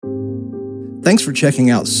Thanks for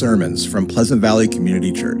checking out sermons from Pleasant Valley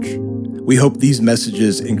Community Church. We hope these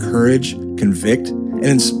messages encourage, convict, and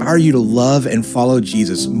inspire you to love and follow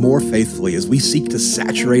Jesus more faithfully as we seek to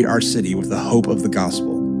saturate our city with the hope of the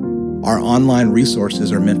gospel. Our online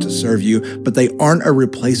resources are meant to serve you, but they aren't a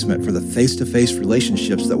replacement for the face-to-face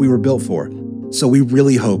relationships that we were built for. So we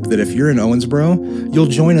really hope that if you're in Owensboro, you'll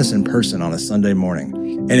join us in person on a Sunday morning.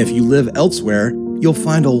 And if you live elsewhere, you'll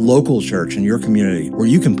find a local church in your community where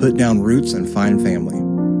you can put down roots and find family.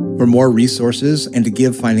 For more resources and to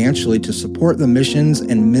give financially to support the missions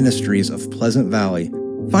and ministries of Pleasant Valley,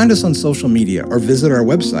 find us on social media or visit our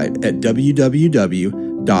website at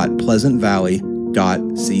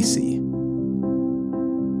www.pleasantvalley.cc.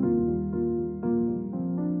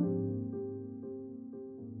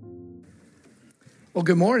 Well,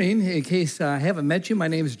 good morning. In case I haven't met you, my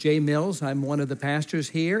name is Jay Mills. I'm one of the pastors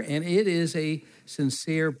here, and it is a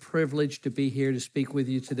sincere privilege to be here to speak with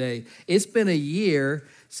you today. It's been a year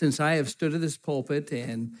since I have stood at this pulpit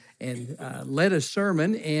and led a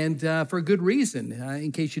sermon, and for a good reason.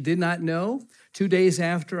 In case you did not know, 2 days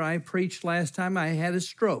after I preached last time, I had a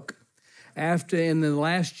stroke. In the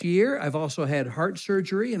last year, I've also had heart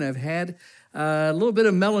surgery, and I've had a little bit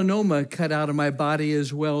of melanoma cut out of my body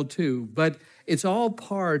as well, too. But it's all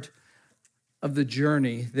part of the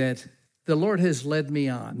journey that the Lord has led me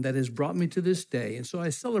on, that has brought me to this day. And so I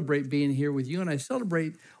celebrate being here with you, and I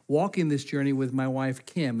celebrate walking this journey with my wife,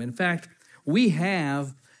 Kim. In fact, we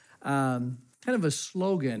have kind of a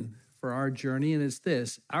slogan for our journey, and it's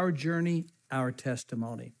this: our journey, our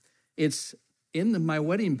testimony. It's in my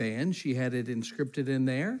wedding band. She had it inscripted in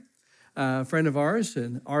there. A friend of ours,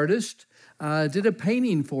 an artist, did a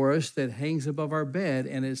painting for us that hangs above our bed,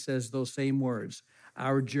 and it says those same words: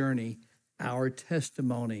 our journey, our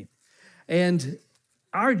testimony. And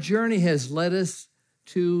our journey has led us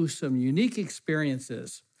to some unique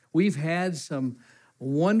experiences. We've had some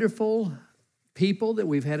wonderful people that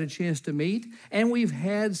we've had a chance to meet, and we've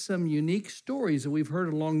had some unique stories that we've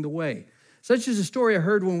heard along the way. Such as a story I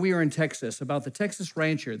heard when we were in Texas about the Texas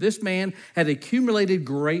rancher. This man had accumulated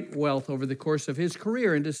great wealth over the course of his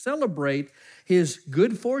career, and to celebrate his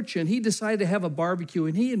good fortune, he decided to have a barbecue,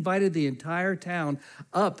 and he invited the entire town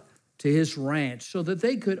up to his ranch so that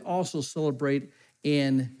they could also celebrate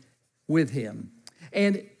with him.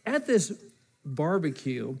 And at this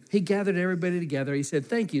barbecue, he gathered everybody together. He said,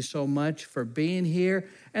 "Thank you so much for being here."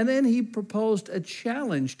 And then he proposed a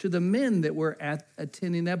challenge to the men that were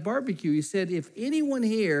attending that barbecue. He said, "If anyone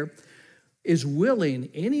here is willing,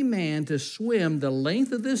 any man, to swim the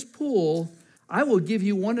length of this pool, I will give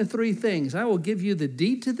you one of three things. I will give you the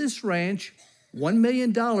deed to this ranch, $1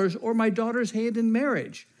 million, or my daughter's hand in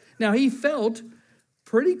marriage." Now, he felt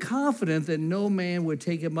pretty confident that no man would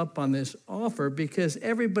take him up on this offer because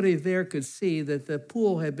everybody there could see that the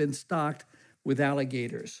pool had been stocked with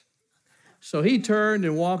alligators. So he turned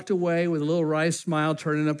and walked away with a little wry smile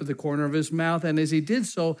turning up at the corner of his mouth, and as he did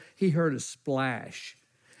so, he heard a splash.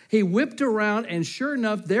 He whipped around, and sure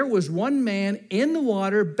enough, there was one man in the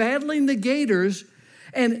water battling the gators,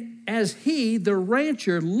 and as he, the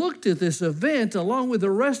rancher, looked at this event, along with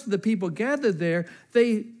the rest of the people gathered there,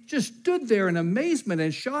 they just stood there in amazement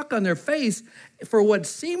and shock on their face for what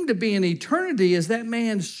seemed to be an eternity as that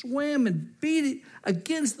man swam and beat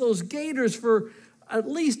against those gators for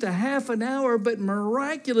at least a half an hour, but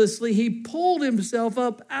miraculously he pulled himself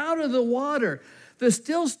up out of the water. The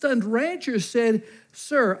still stunned rancher said,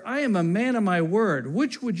 "Sir, I am a man of my word.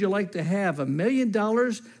 Which would you like to have, $1 million,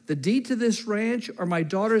 the deed to this ranch, or my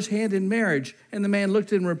daughter's hand in marriage?" And the man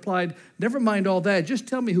looked at him and replied, "Never mind all that. Just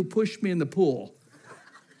tell me who pushed me in the pool."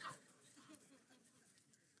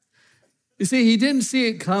 You see, he didn't see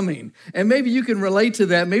it coming. And maybe you can relate to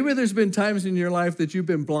that. Maybe there's been times in your life that you've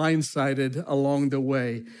been blindsided along the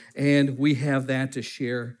way. And we have that to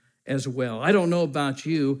share as well. I don't know about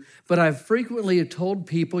you, but I've frequently told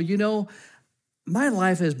people, my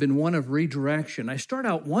life has been one of redirection. I start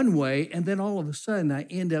out one way, and then all of a sudden I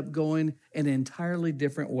end up going an entirely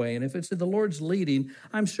different way. And if it's the Lord's leading,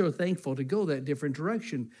 I'm so thankful to go that different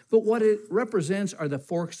direction. But what it represents are the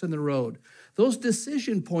forks in the road, those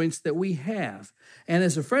decision points that we have. And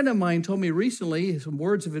as a friend of mine told me recently, some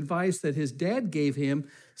words of advice that his dad gave him: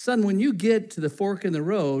 "Son, when you get to the fork in the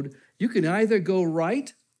road, you can either go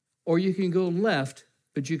right or you can go left,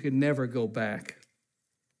 but you can never go back."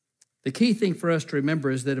 The key thing for us to remember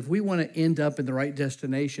is that if we want to end up in the right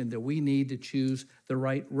destination, that we need to choose the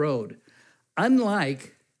right road.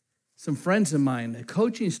 Unlike some friends of mine,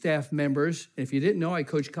 coaching staff members, if you didn't know, I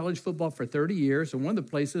coached college football for 30 years, and one of the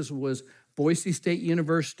places was Boise State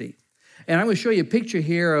University. And I'm going to show you a picture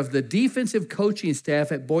here of the defensive coaching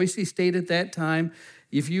staff at Boise State at that time.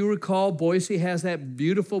 If you recall, Boise has that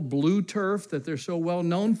beautiful blue turf that they're so well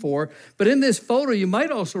known for. But in this photo, you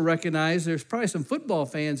might also recognize, there's probably some football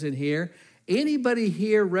fans in here. Anybody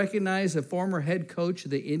here recognize the former head coach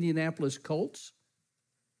of the Indianapolis Colts?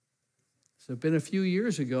 So it's been a few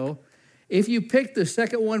years ago. If you picked the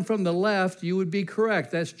second one from the left, you would be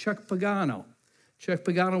correct. That's Chuck Pagano. Chuck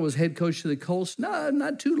Pagano was head coach of the Colts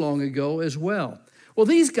not too long ago as well. Well,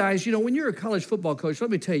 these guys, when you're a college football coach, let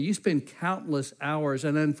me tell you, you spend countless hours,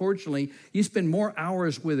 and unfortunately, you spend more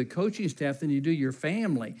hours with a coaching staff than you do your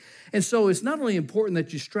family. And so it's not only important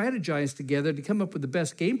that you strategize together to come up with the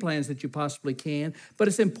best game plans that you possibly can, but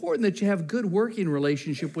it's important that you have good working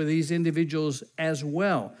relationship with these individuals as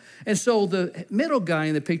well. And so the middle guy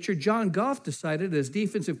in the picture, John Goff, decided as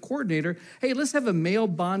defensive coordinator, hey, let's have a male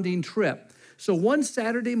bonding trip. So one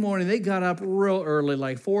Saturday morning, they got up real early,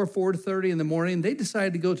 like 4:30 in the morning. They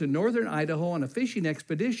decided to go to northern Idaho on a fishing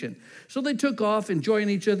expedition. So they took off, enjoying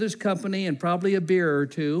each other's company and probably a beer or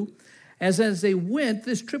two. As they went,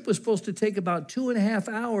 this trip was supposed to take about 2.5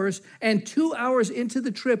 hours. And 2 hours into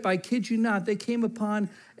the trip, I kid you not, they came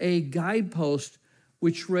upon a guidepost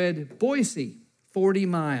which read, Boise, 40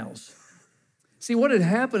 miles. See, what had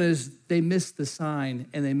happened is they missed the sign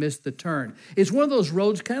and they missed the turn. It's one of those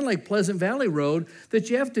roads, kind of like Pleasant Valley Road, that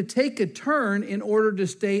you have to take a turn in order to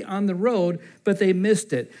stay on the road, but they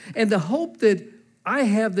missed it. And the hope that I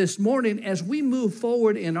have this morning as we move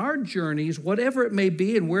forward in our journeys, whatever it may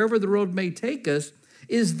be and wherever the road may take us,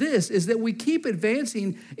 is that we keep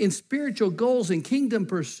advancing in spiritual goals and kingdom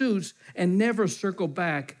pursuits and never circle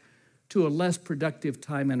back to a less productive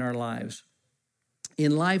time in our lives.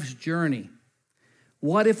 In life's journey,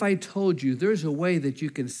 what if I told you there's a way that you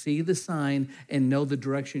can see the sign and know the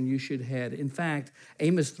direction you should head? In fact,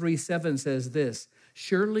 Amos 3:7 says this,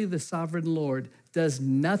 surely the sovereign Lord does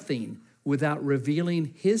nothing without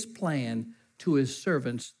revealing his plan to his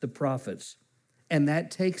servants, the prophets. And that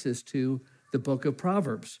takes us to the book of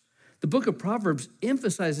Proverbs. The book of Proverbs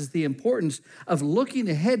emphasizes the importance of looking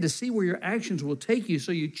ahead to see where your actions will take you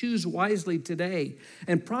so you choose wisely today.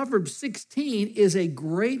 And Proverbs 16 is a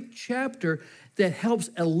great chapter that helps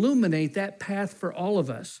illuminate that path for all of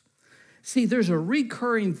us. See, there's a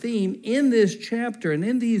recurring theme in this chapter and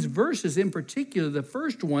in these verses in particular, the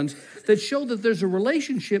first ones, that show that there's a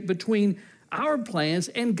relationship between our plans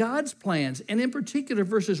and God's plans. And in particular,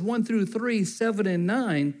 verses 1-3, 7 and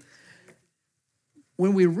 9,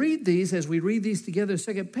 when we read these, as we read these together a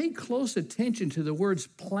second, pay close attention to the words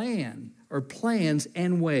plan or plans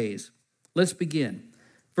and ways. Let's begin.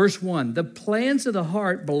 Verse 1, the plans of the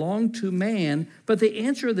heart belong to man, but the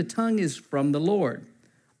answer of the tongue is from the Lord.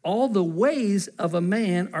 All the ways of a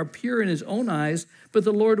man are pure in his own eyes, but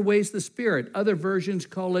the Lord weighs the spirit. Other versions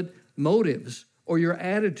call it motives or your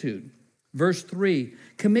attitude. Verse 3,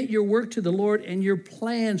 commit your work to the Lord and your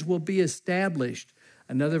plans will be established.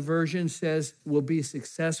 Another version says will be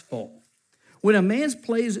successful. When a man's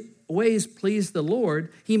ways please the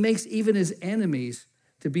Lord, he makes even his enemies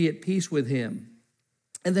to be at peace with him.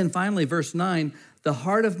 And then finally, verse 9, the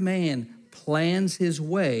heart of man plans his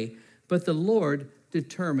way, but the Lord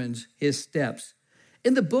determines his steps.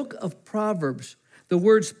 In the book of Proverbs, the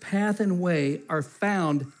words path and way are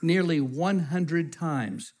found nearly 100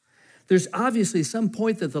 times. There's obviously some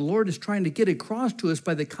point that the Lord is trying to get across to us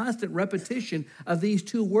by the constant repetition of these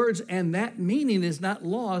two words, and that meaning is not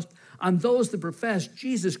lost on those that profess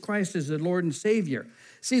Jesus Christ as their Lord and Savior.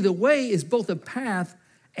 See, the way is both a path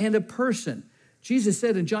and a person. Jesus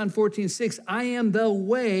said in John 14:6, I am the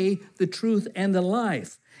way, the truth, and the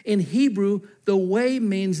life. In Hebrew, the way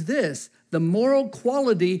means this, the moral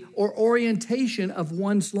quality or orientation of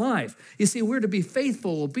one's life. You see, we're to be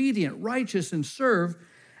faithful, obedient, righteous, and serve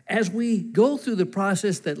as we go through the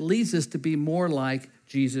process that leads us to be more like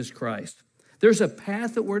Jesus Christ. There's a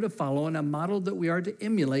path that we're to follow and a model that we are to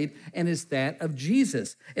emulate, and it's that of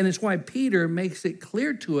Jesus. And it's why Peter makes it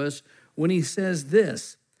clear to us when he says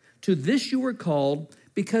this, to this you were called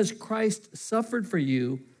because Christ suffered for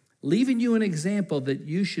you, leaving you an example that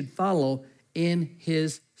you should follow in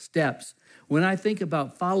his steps. When I think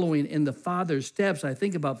about following in the Father's steps, I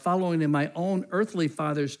think about following in my own earthly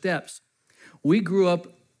father's steps. We grew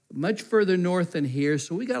up much further north than here,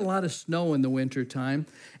 so we got a lot of snow in the wintertime,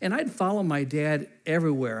 and I'd follow my dad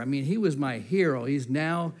everywhere. I mean, he was my hero. He's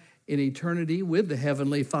now in eternity with the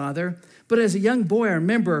Heavenly Father. But as a young boy, I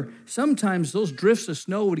remember sometimes those drifts of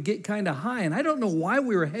snow would get kind of high, and I don't know why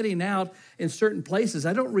we were heading out in certain places.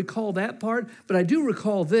 I don't recall that part, but I do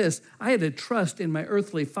recall this. I had to trust in my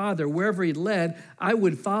earthly Father. Wherever he led, I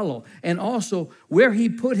would follow. And also, where he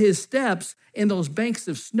put his steps in those banks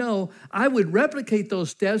of snow, I would replicate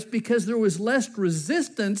those steps because there was less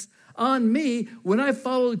resistance on me when I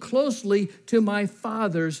followed closely to my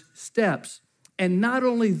Father's steps. And not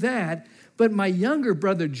only that, but my younger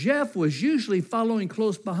brother Jeff was usually following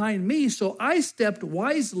close behind me, so I stepped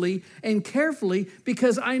wisely and carefully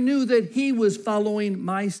because I knew that he was following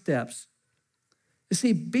my steps. You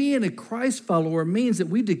see, being a Christ follower means that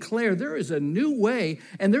we declare there is a new way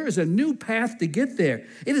and there is a new path to get there.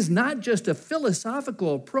 It is not just a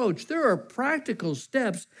philosophical approach. There are practical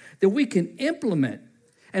steps that we can implement.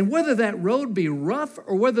 And whether that road be rough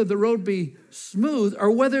or whether the road be smooth or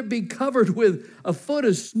whether it be covered with a foot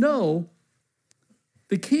of snow,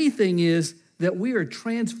 the key thing is that we are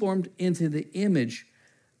transformed into the image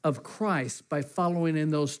of Christ by following in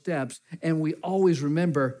those steps. And we always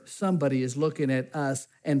remember somebody is looking at us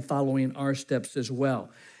and following our steps as well.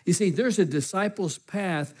 You see, there's a disciple's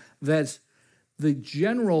path that's the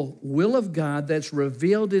general will of God that's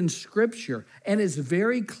revealed in Scripture, and it's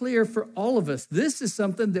very clear for all of us. This is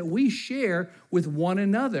something that we share with one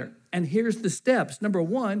another. And here's the steps. Number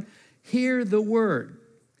one, hear the word.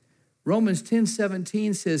 Romans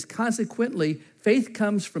 10:17 says, consequently, faith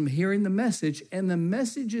comes from hearing the message, and the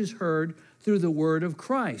message is heard through the word of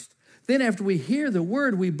Christ. Then after we hear the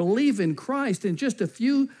word, we believe in Christ. And just a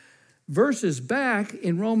few verses back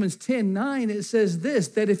in Romans 10:9, it says this,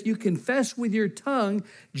 that if you confess with your tongue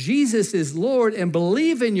Jesus is Lord and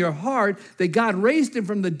believe in your heart that God raised him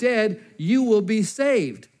from the dead, you will be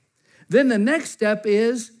saved. Then the next step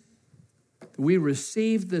is we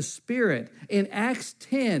receive the Spirit. In Acts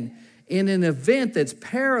 10, in an event that's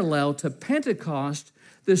parallel to Pentecost,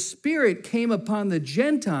 the Spirit came upon the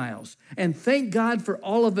Gentiles. And thank God for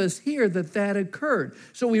all of us here that occurred.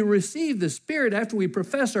 So we receive the Spirit after we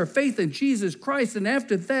profess our faith in Jesus Christ. And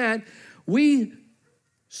after that, we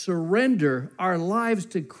surrender our lives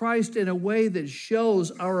to Christ in a way that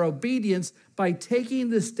shows our obedience by taking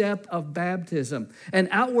the step of baptism, an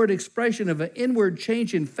outward expression of an inward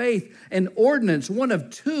change in faith, an ordinance, one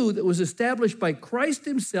of two that was established by Christ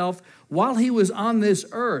himself while he was on this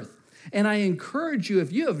earth. And I encourage you,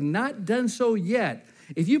 if you have not done so yet,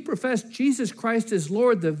 if you profess Jesus Christ as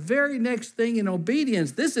Lord, the very next thing in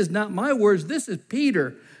obedience, this is not my words, this is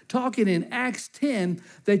Peter talking in Acts 10,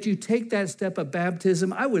 that you take that step of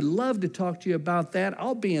baptism. I would love to talk to you about that.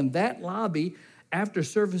 I'll be in that lobby after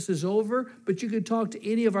service is over, but you could talk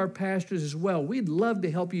to any of our pastors as well. We'd love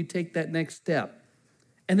to help you take that next step.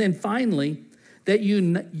 And then finally, that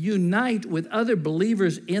you unite with other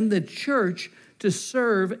believers in the church to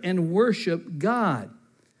serve and worship God.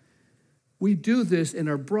 We do this and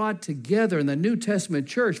are brought together in the New Testament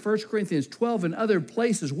church, 1 Corinthians 12 and other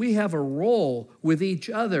places. We have a role with each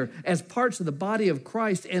other as parts of the body of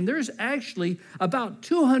Christ. And there's actually about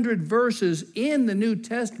 200 verses in the New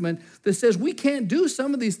Testament that says we can't do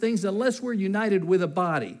some of these things unless we're united with a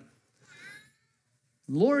body.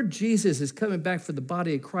 Lord Jesus is coming back for the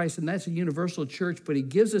body of Christ, and that's a universal church, but he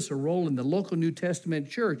gives us a role in the local New Testament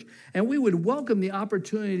church. And we would welcome the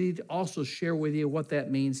opportunity to also share with you what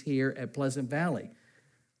that means here at Pleasant Valley.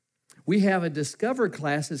 We have a Discover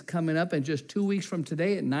class that's coming up in just 2 weeks from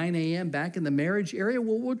today at 9 a.m. back in the marriage area.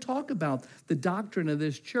 Well, we'll talk about the doctrine of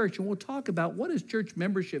this church, and we'll talk about what does church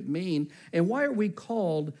membership mean, and why are we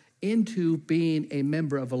called into being a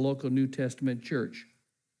member of a local New Testament church.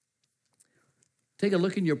 Take a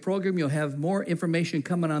look in your program. You'll have more information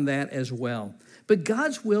coming on that as well. But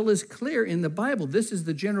God's will is clear in the Bible. This is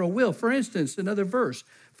the general will. For instance, another verse,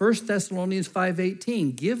 1 Thessalonians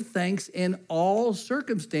 5:18, give thanks in all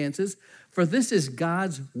circumstances, for this is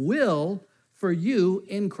God's will for you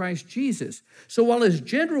in Christ Jesus. So while his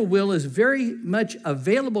general will is very much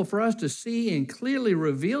available for us to see and clearly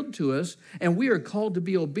revealed to us, and we are called to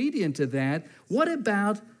be obedient to that, what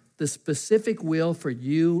about the specific will for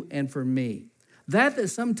you and for me? That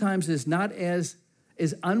sometimes is not as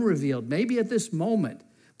is unrevealed, maybe at this moment,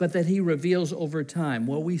 but that he reveals over time.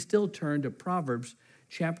 Well, we still turn to Proverbs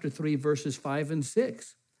chapter 3, verses 5 and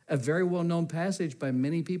 6, a very well-known passage by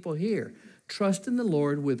many people here. Trust in the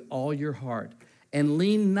Lord with all your heart, and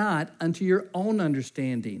lean not unto your own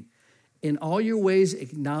understanding. In all your ways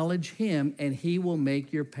acknowledge him, and he will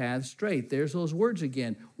make your paths straight. There's those words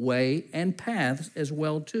again, way and paths as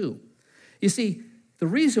well too. You see, the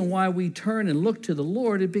reason why we turn and look to the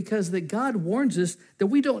Lord is because that God warns us that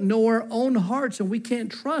we don't know our own hearts and we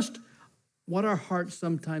can't trust what our hearts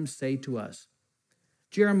sometimes say to us.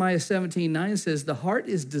 Jeremiah 17:9 says, the heart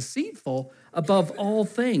is deceitful above all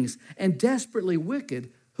things and desperately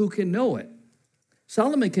wicked. Who can know it?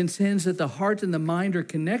 Solomon contends that the heart and the mind are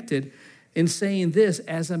connected in saying this,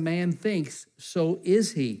 as a man thinks, so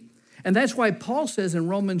is he. And that's why Paul says in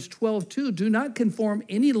Romans 12:2, do not conform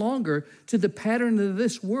any longer to the pattern of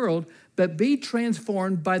this world, but be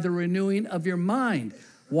transformed by the renewing of your mind.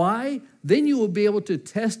 Why? Then you will be able to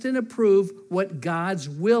test and approve what God's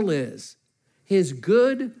will is, his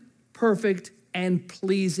good, perfect, and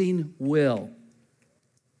pleasing will.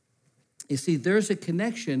 You see, there's a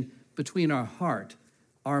connection between our heart,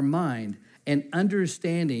 our mind, and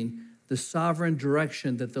understanding the sovereign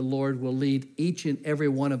direction that the Lord will lead each and every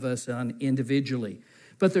one of us on individually.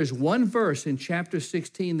 But there's one verse in chapter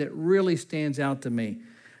 16 that really stands out to me,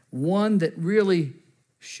 one that really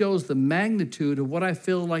shows the magnitude of what I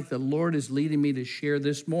feel like the Lord is leading me to share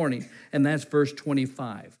this morning, and that's verse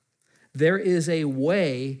 25. There is a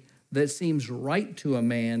way that seems right to a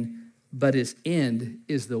man, but its end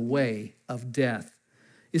is the way of death.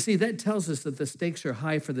 You see, that tells us that the stakes are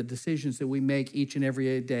high for the decisions that we make each and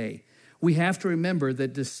every day. We have to remember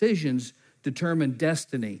that decisions determine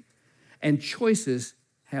destiny, and choices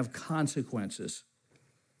have consequences.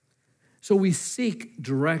 So we seek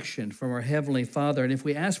direction from our Heavenly Father, and if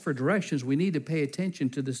we ask for directions, we need to pay attention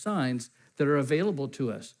to the signs that are available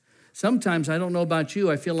to us. Sometimes, I don't know about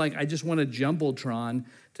you, I feel like I just want a Jumbotron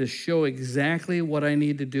to show exactly what I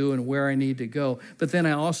need to do and where I need to go. But then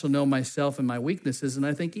I also know myself and my weaknesses, and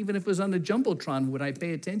I think even if it was on the Jumbotron, would I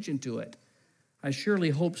pay attention to it? I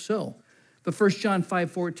surely hope so. But 1 John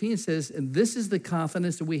 5:14 says, and this is the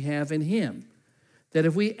confidence that we have in him, that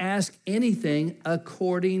if we ask anything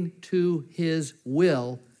according to his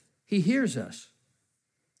will, he hears us.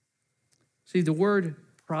 See, the word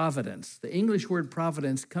providence, the English word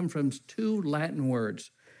providence, comes from two Latin words.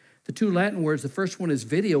 The two Latin words, the first one is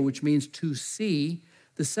video, which means to see.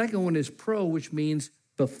 The second one is pro, which means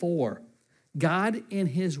before. God, in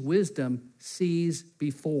his wisdom, sees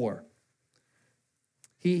before.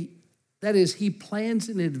 That is, he plans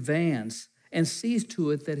in advance and sees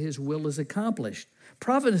to it that his will is accomplished.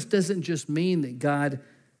 Providence doesn't just mean that God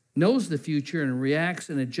knows the future and reacts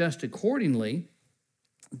and adjusts accordingly.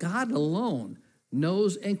 God alone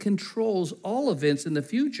knows and controls all events in the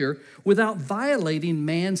future without violating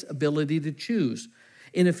man's ability to choose.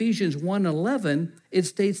 In Ephesians 1:11, it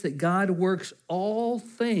states that God works all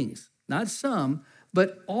things, not some,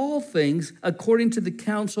 but all things according to the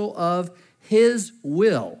counsel of his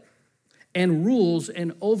will, and rules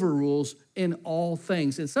and overrules in all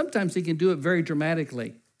things. And sometimes he can do it very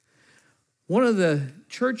dramatically. One of the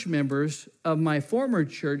church members of my former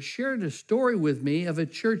church shared a story with me of a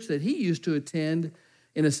church that he used to attend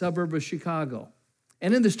in a suburb of Chicago.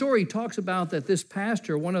 And in the story, he talks about that this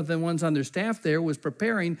pastor, one of the ones on their staff there, was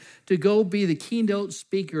preparing to go be the keynote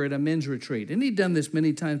speaker at a men's retreat. And he'd done this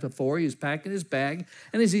many times before. He was packing his bag.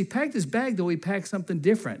 And as he packed his bag, though, he packed something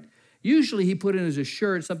different. Usually he put in as a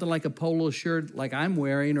shirt, something like a polo shirt like I'm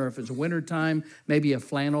wearing, or if it's wintertime, maybe a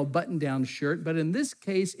flannel button-down shirt. But in this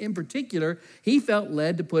case in particular, he felt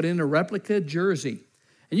led to put in a replica jersey.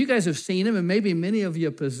 And you guys have seen them, and maybe many of you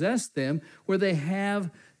possess them, where they have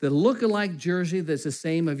the look-alike jersey that's the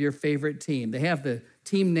same of your favorite team. They have the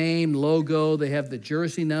team name, logo, they have the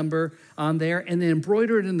jersey number on there, and then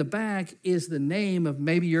embroidered in the back is the name of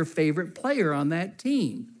maybe your favorite player on that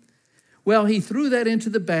team. Well, he threw that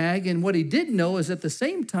into the bag, and what he didn't know is at the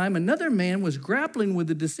same time, another man was grappling with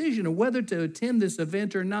the decision of whether to attend this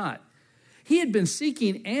event or not. He had been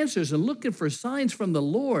seeking answers and looking for signs from the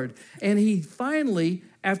Lord, and he finally,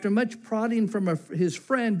 after much prodding from his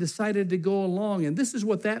friend, decided to go along. And this is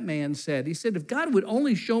what that man said. He said, if God would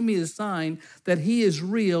only show me a sign that he is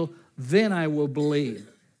real, then I will believe.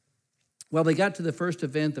 Well, they got to the first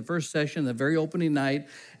event, the first session, the very opening night,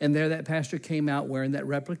 and there that pastor came out wearing that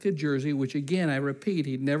replica jersey, which again, I repeat,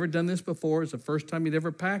 he'd never done this before. It's the first time he'd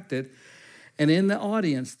ever packed it. And in the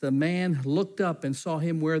audience, the man looked up and saw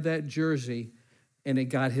him wear that jersey, and it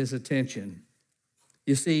got his attention.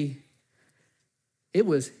 You see, it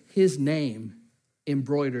was his name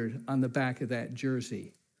embroidered on the back of that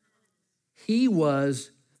jersey. He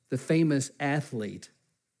was the famous athlete.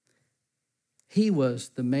 He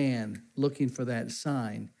was the man looking for that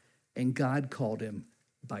sign, and God called him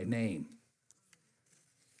by name.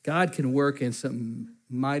 God can work in some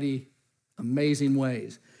mighty, amazing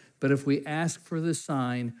ways, but if we ask for the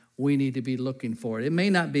sign, we need to be looking for it. It may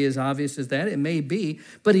not be as obvious as that, it may be,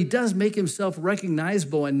 but he does make himself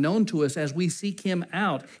recognizable and known to us as we seek him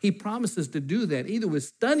out. He promises to do that, either with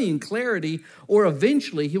stunning clarity or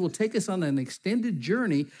eventually he will take us on an extended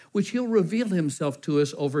journey, which he'll reveal himself to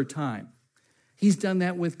us over time. He's done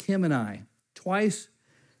that with Kim and I. Twice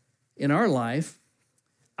in our life,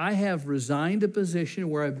 I have resigned a position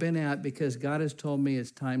where I've been at because God has told me it's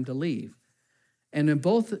time to leave. And in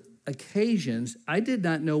both occasions, I did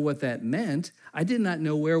not know what that meant. I did not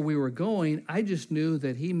know where we were going. I just knew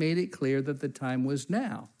that he made it clear that the time was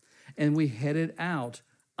now. And we headed out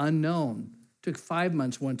unknown. Took 5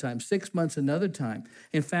 months one time, 6 months another time.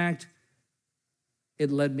 In fact,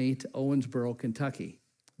 it led me to Owensboro, Kentucky,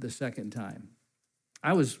 the second time.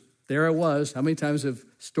 I was. How many times have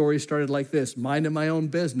stories started like this? Minding my own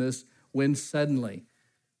business, when suddenly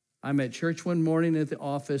I'm at church one morning at the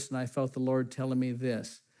office and I felt the Lord telling me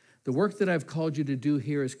this: the work that I've called you to do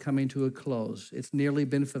here is coming to a close. It's nearly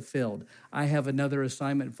been fulfilled. I have another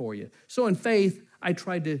assignment for you. So in faith, I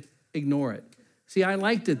tried to ignore it. See, I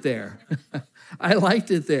liked it there. I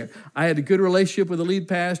liked it there. I had a good relationship with the lead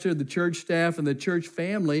pastor, the church staff, and the church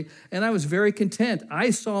family, and I was very content.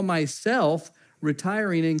 I saw myself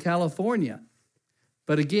retiring in California.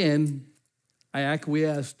 But again, I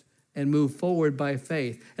acquiesced and moved forward by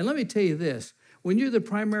faith. And let me tell you this: when you're the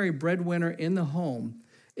primary breadwinner in the home,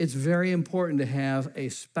 it's very important to have a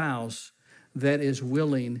spouse that is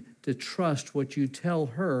willing to trust what you tell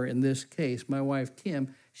her. In this case, my wife,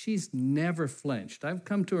 Kim, she's never flinched. I've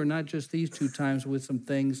come to her not just these 2 times with some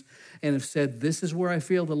things and have said, this is where I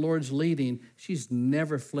feel the Lord's leading. She's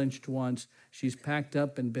never flinched once. She's packed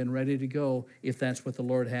up and been ready to go if that's what the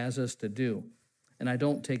Lord has us to do. And I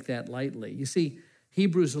don't take that lightly. You see,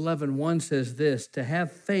 Hebrews 11:1 says this: to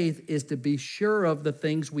have faith is to be sure of the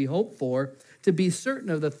things we hope for, to be certain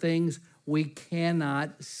of the things we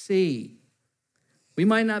cannot see. We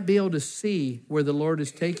might not be able to see where the Lord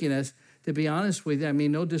is taking us. To be honest with you, I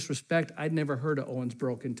mean, no disrespect, I'd never heard of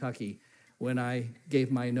Owensboro, Kentucky when I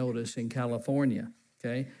gave my notice in California,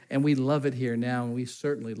 okay? And we love it here now, and we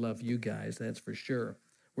certainly love you guys, that's for sure.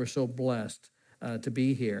 We're so blessed to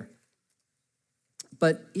be here.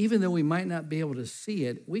 But even though we might not be able to see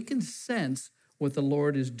it, we can sense what the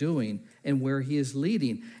Lord is doing and where he is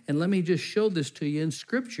leading. And let me just show this to you in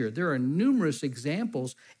Scripture. There are numerous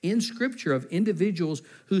examples in Scripture of individuals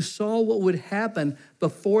who saw what would happen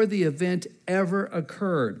before the event ever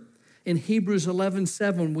occurred. In Hebrews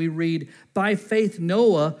 11:7, we read, by faith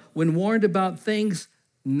Noah, when warned about things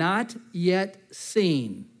not yet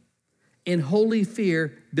seen, in holy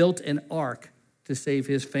fear built an ark to save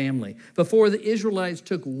his family. Before the Israelites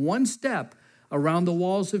took one step around the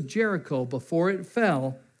walls of Jericho before it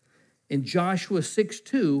fell, in Joshua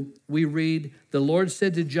 6:2, we read, the Lord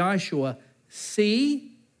said to Joshua,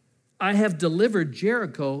 see, I have delivered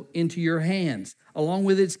Jericho into your hands, along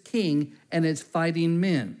with its king and its fighting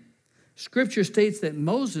men. Scripture states that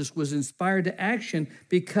Moses was inspired to action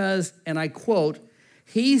because, and I quote,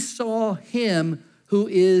 he saw him who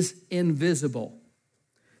is invisible.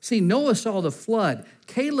 See, Noah saw the flood.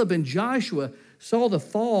 Caleb and Joshua saw the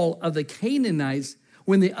fall of the Canaanites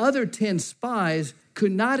when the other 10 spies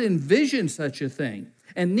could not envision such a thing.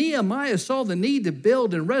 And Nehemiah saw the need to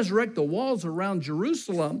build and resurrect the walls around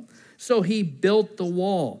Jerusalem, so he built the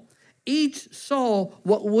wall. Each saw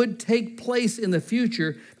what would take place in the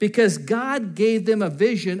future because God gave them a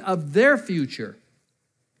vision of their future.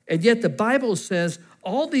 And yet the Bible says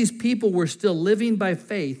all these people were still living by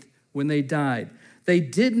faith when they died. They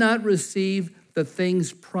did not receive the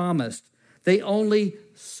things promised. They only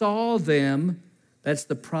saw them, that's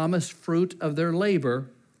the promised fruit of their labor,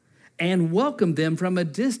 and welcomed them from a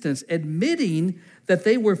distance, admitting that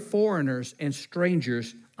they were foreigners and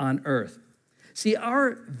strangers on earth. See,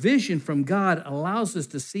 our vision from God allows us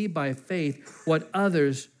to see by faith what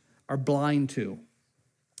others are blind to.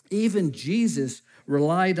 Even Jesus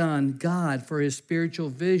relied on God for his spiritual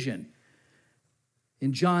vision.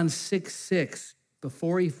 In John 6:6,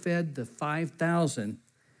 before he fed the 5,000,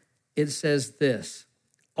 it says this: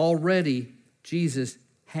 already Jesus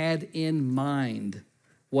had in mind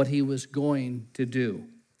what he was going to do.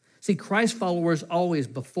 See, Christ followers always,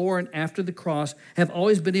 before and after the cross, have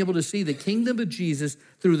always been able to see the kingdom of Jesus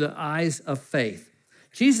through the eyes of faith.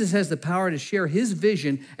 Jesus has the power to share his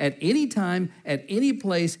vision at any time, at any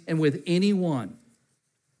place, and with anyone.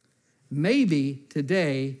 Maybe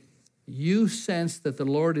today you sense that the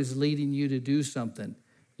Lord is leading you to do something.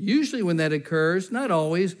 Usually when that occurs, not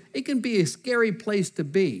always, it can be a scary place to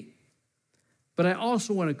be. But I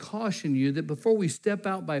also want to caution you that before we step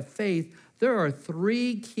out by faith, there are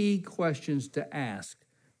 3 key questions to ask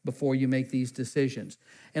before you make these decisions.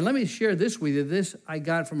 And let me share this with you. This I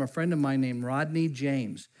got from a friend of mine named Rodney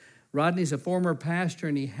James. Rodney's a former pastor,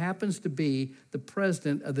 and he happens to be the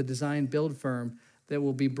president of the design build firm that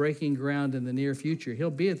will be breaking ground in the near future. He'll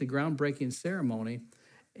be at the groundbreaking ceremony.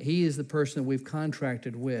 He is the person that we've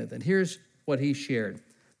contracted with. And here's what he shared.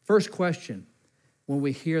 First question, when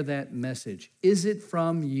we hear that message, is it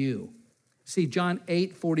from you? See, John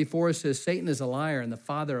 8:44 says, Satan is a liar and the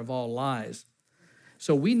father of all lies.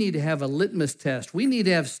 So we need to have a litmus test. We need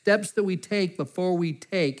to have steps that we take before we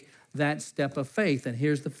take that step of faith. And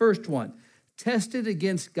here's the first one. Test it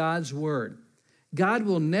against God's word. God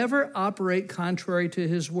will never operate contrary to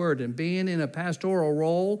his word. And being in a pastoral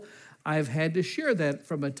role, I've had to share that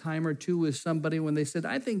from a time or two with somebody when they said,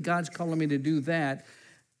 I think God's calling me to do that.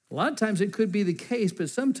 A lot of times it could be the case, but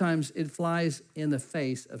sometimes it flies in the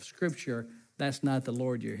face of Scripture. That's not the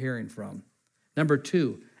Lord you're hearing from. Number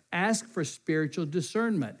 2, ask for spiritual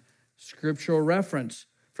discernment. Scriptural reference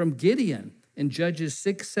from Gideon in Judges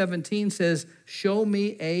 6:17 says, show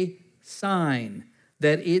me a sign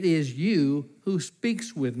that it is you who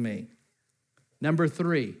speaks with me. Number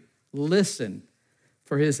 3, listen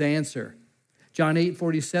for his answer. John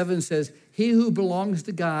 8:47 says, he who belongs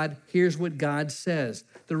to God hears what God says.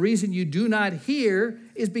 The reason you do not hear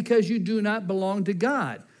is because you do not belong to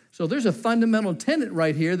God. So there's a fundamental tenet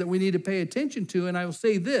right here that we need to pay attention to, and I will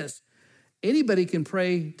say this, anybody can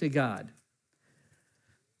pray to God.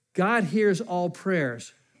 God hears all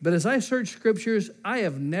prayers. But as I search scriptures, I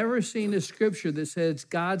have never seen a scripture that says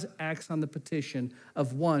God acts on the petition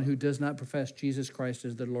of one who does not profess Jesus Christ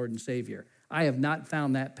as their Lord and Savior. I have not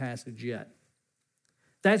found that passage yet.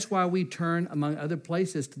 That's why we turn, among other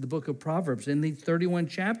places, to the book of Proverbs. In these 31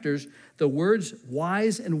 chapters, the words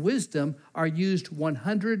wise and wisdom are used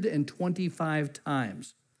 125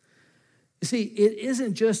 times. You see, it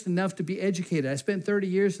isn't just enough to be educated. I spent 30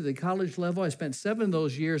 years at the college level. I spent 7 of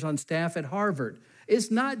those years on staff at Harvard.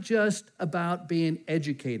 It's not just about being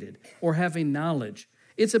educated or having knowledge.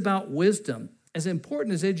 It's about wisdom. As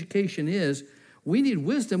important as education is, we need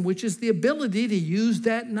wisdom, which is the ability to use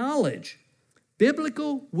that knowledge.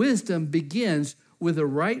 Biblical wisdom begins with a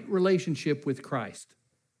right relationship with Christ.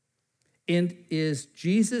 And is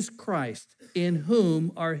Jesus Christ, in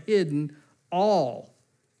whom are hidden all,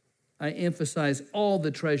 I emphasize all the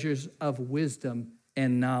treasures of wisdom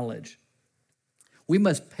and knowledge. We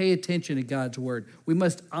must pay attention to God's word. We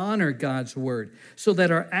must honor God's word so that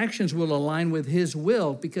our actions will align with his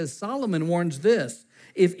will, because Solomon warns this,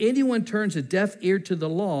 if anyone turns a deaf ear to the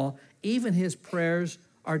law, even his prayers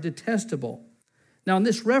are detestable. Now, in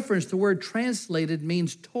this reference, the word translated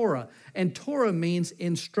means Torah, and Torah means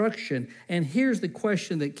instruction. And here's the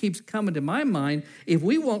question that keeps coming to my mind. If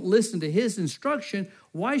we won't listen to his instruction,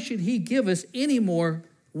 why should he give us any more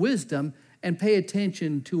wisdom and pay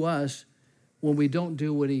attention to us when we don't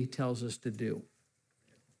do what he tells us to do?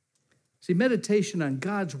 See, meditation on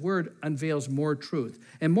God's word unveils more truth,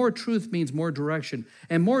 and more truth means more direction.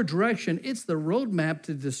 And more direction, it's the roadmap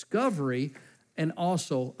to discovery and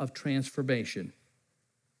also of transformation.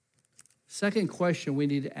 Second question we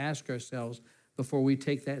need to ask ourselves before we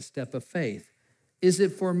take that step of faith. Is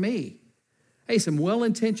it for me? Hey, some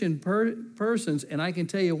well-intentioned persons, and I can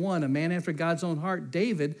tell you one, a man after God's own heart,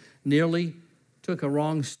 David, nearly took a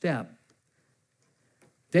wrong step.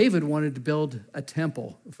 David wanted to build a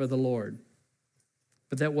temple for the Lord,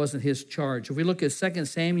 but that wasn't his charge. If we look at 2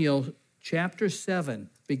 Samuel chapter 7,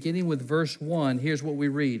 beginning with verse 1, here's what we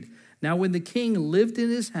read. Now, when the king lived in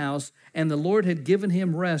his house and the Lord had given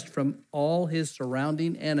him rest from all his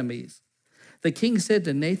surrounding enemies, the king said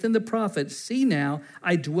to Nathan the prophet, see now,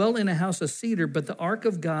 I dwell in a house of cedar, but the ark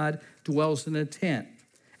of God dwells in a tent.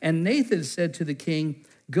 And Nathan said to the king,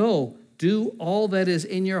 go, do all that is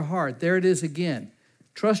in your heart. There it is again.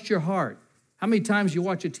 Trust your heart. How many times you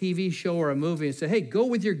watch a TV show or a movie and say, hey, go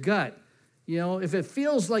with your gut. You know, if it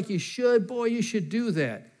feels like you should, boy, you should do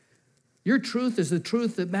that. Your truth is the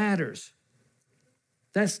truth that matters.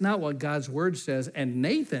 That's not what God's word says. And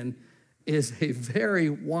Nathan is a very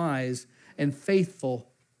wise and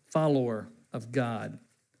faithful follower of God.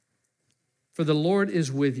 For the Lord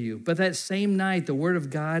is with you. But that same night, the word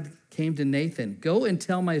of God came to Nathan. Go and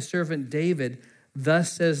tell my servant David,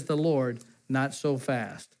 thus says the Lord, not so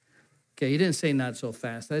fast. Okay, he didn't say not so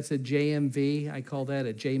fast. That's a JMV. I call that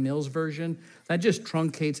a J. Mills version. That just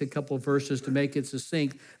truncates a couple of verses to make it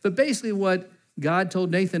succinct. But basically what God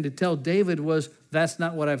told Nathan to tell David was, that's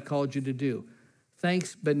not what I've called you to do.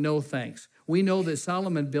 Thanks, but no thanks. We know that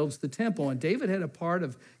Solomon builds the temple, and David had a part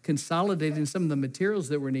of consolidating some of the materials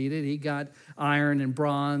that were needed. He got iron and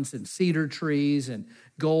bronze and cedar trees and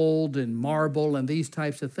gold and marble and these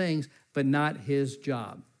types of things, but not his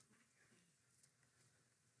job.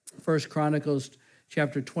 1 Chronicles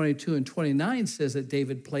chapter 22 and 29 says that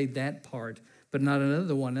David played that part, but not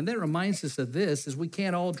another one. And that reminds us of this, is we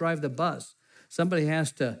can't all drive the bus. Somebody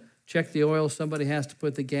has to check the oil, somebody has to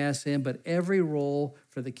put the gas in, but every role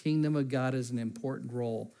for the kingdom of God is an important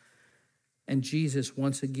role. And Jesus,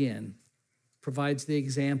 once again, provides the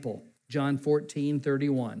example. John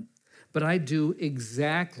 14:31. But I do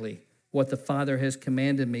exactly what the Father has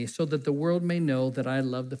commanded me, so that the world may know that I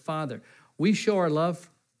love the Father. We show our love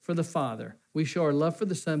for the Father We show our love for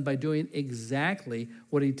the Son by doing exactly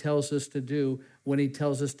what he tells us to do when he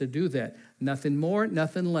tells us to do that. Nothing more,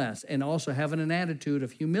 nothing less. And also having an attitude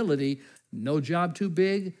of humility, no job too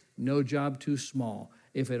big, no job too small,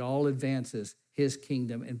 if it all advances his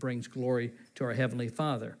kingdom and brings glory to our Heavenly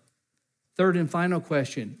Father. Third and final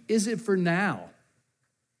question, is it for now?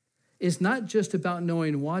 It's not just about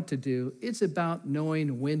knowing what to do, it's about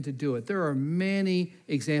knowing when to do it. There are many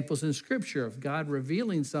examples in Scripture of God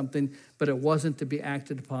revealing something, but it wasn't to be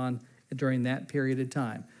acted upon during that period of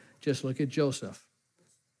time. Just look at Joseph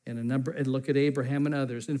and look at Abraham and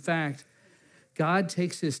others. In fact, God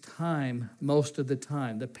takes his time most of the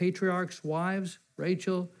time. The patriarchs' wives,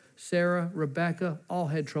 Rachel, Sarah, Rebecca, all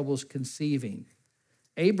had troubles conceiving.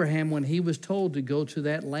 Abraham, when he was told to go to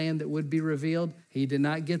that land that would be revealed, he did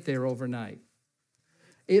not get there overnight.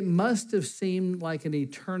 It must have seemed like an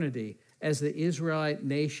eternity as the Israelite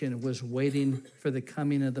nation was waiting for the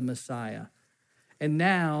coming of the Messiah. And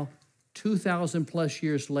now, 2,000 plus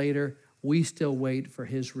years later, we still wait for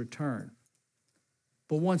his return.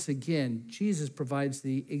 But once again, Jesus provides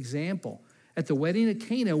the example. At the wedding at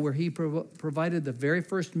Cana, where he provided the very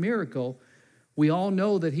first miracle, we all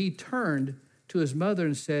know that he turned to his mother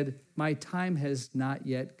and said, "My time has not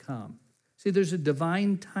yet come." See, there's a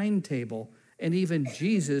divine timetable, and even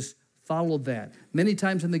Jesus followed that. Many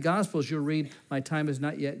times in the Gospels, you'll read, "My time has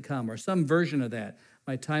not yet come," or some version of that.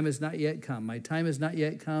 "My time has not yet come. My time has not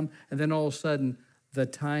yet come." And then all of a sudden, the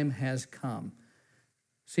time has come.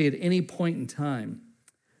 See, at any point in time,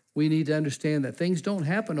 we need to understand that things don't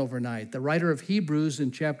happen overnight. The writer of Hebrews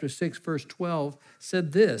in chapter 6, verse 12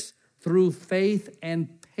 said this, "Through faith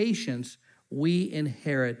and patience, we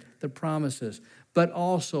inherit the promises." But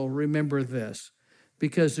also remember this,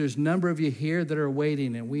 because there's a number of you here that are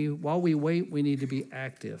waiting, and while we wait, we need to be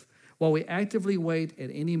active. While we actively wait, at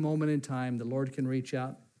any moment in time, the Lord can reach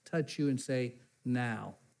out, touch you, and say,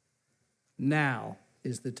 "Now. Now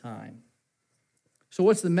is the time." So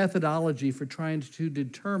what's the methodology for trying to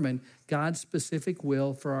determine God's specific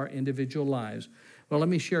will for our individual lives? Well, let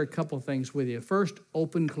me share a couple things with you. First,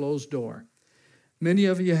 open, closed door. Many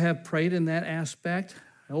of you have prayed in that aspect.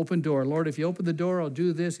 Open door. Lord, if you open the door, I'll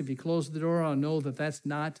do this. If you close the door, I'll know that that's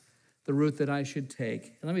not the route that I should take.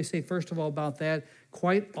 And let me say, first of all, about that,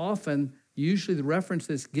 quite often, usually the reference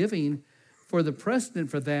that's giving for the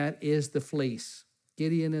precedent for that is the fleece,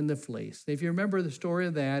 Gideon and the fleece. If you remember the story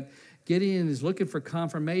of that, Gideon is looking for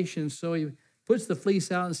confirmation, so he puts the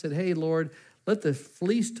fleece out and said, "Hey, Lord, let the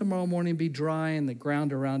fleece tomorrow morning be dry and the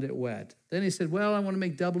ground around it wet." Then he said, "Well, I want to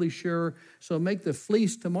make doubly sure, so make the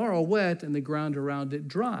fleece tomorrow wet and the ground around it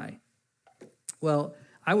dry." Well,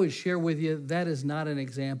 I would share with you that is not an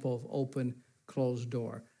example of open, closed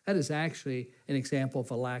door. That is actually an example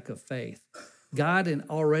of a lack of faith. God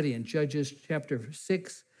already in Judges chapter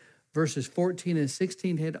 6, verses 14 and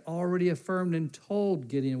 16 had already affirmed and told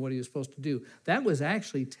Gideon what he was supposed to do. That was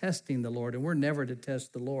actually testing the Lord, and we're never to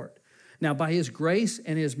test the Lord. Now, by his grace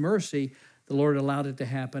and his mercy, the Lord allowed it to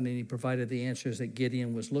happen, and he provided the answers that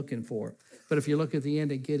Gideon was looking for. But if you look at the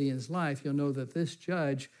end of Gideon's life, you'll know that this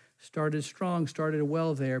judge started strong, started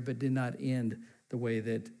well there, but did not end the way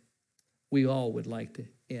that we all would like to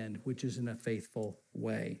end, which is in a faithful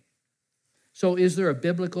way. So is there a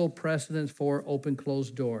biblical precedent for open,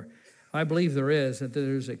 closed door? I believe there is, that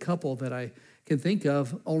there's a couple that I can think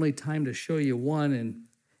of, only time to show you one, and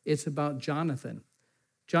it's about Jonathan.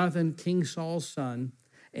 Jonathan, King Saul's son,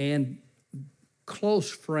 and close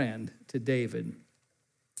friend to David,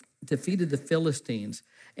 defeated the Philistines.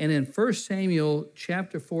 And in 1 Samuel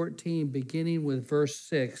chapter 14, beginning with verse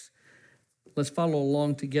 6, let's follow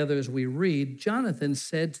along together as we read. Jonathan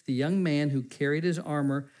said to the young man who carried his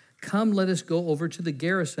armor, "Come, let us go over to the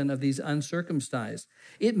garrison of these uncircumcised.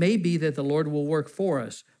 It may be that the Lord will work for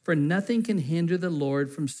us, for nothing can hinder the Lord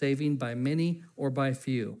from saving by many or by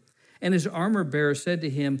few." And his armor bearer said to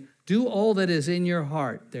him, "Do all that is in your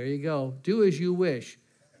heart." There you go. Do as you wish.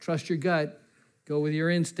 Trust your gut. Go with your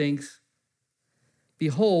instincts.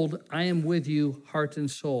 "Behold, I am with you, heart and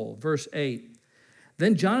soul." Verse 8.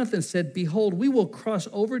 Then Jonathan said, "Behold, we will cross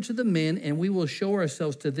over to the men, and we will show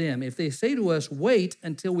ourselves to them. If they say to us, 'Wait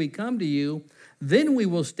until we come to you,' then we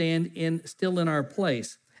will stand still in our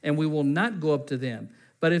place, and we will not go up to them.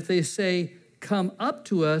 But if they say, 'Come up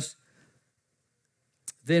to us,'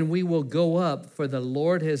 then we will go up, for the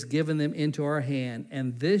Lord has given them into our hand,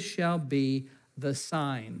 and this shall be the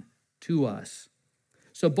sign to us."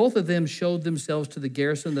 So both of them showed themselves to the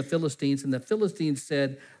garrison of the Philistines, and the Philistines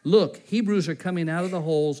said, "Look, Hebrews are coming out of the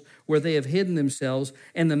holes where they have hidden themselves."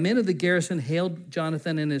 And the men of the garrison hailed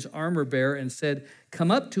Jonathan and his armor bearer and said,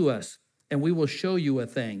 "Come up to us, and we will show you a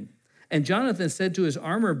thing." And Jonathan said to his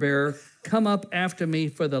armor bearer, "Come up after me,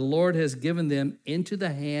 for the Lord has given them into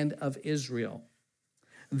the hand of Israel."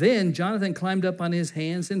 Then Jonathan climbed up on his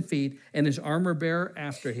hands and feet, and his armor bearer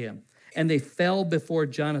after him. And they fell before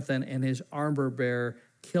Jonathan, and his armor bearer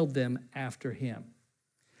killed them after him.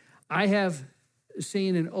 I have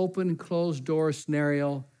seen an open, closed door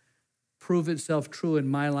scenario prove itself true in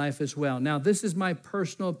my life as well. Now, this is my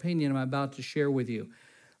personal opinion I'm about to share with you.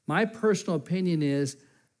 My personal opinion is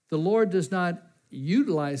the Lord does not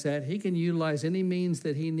utilize that. He can utilize any means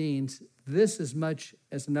that he needs. This as much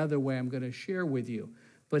as another way I'm going to share with you.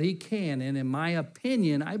 But he can, and in my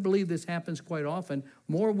opinion, I believe this happens quite often,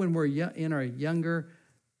 more when we're in our younger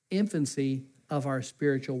infancy of our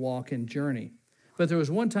spiritual walk and journey. But there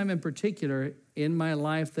was one time in particular in my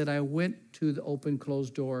life that I went to the open,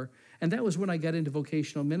 closed door, and that was when I got into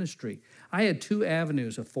vocational ministry. I had two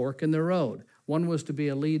avenues, a fork in the road. One was to be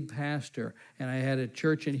a lead pastor, and I had a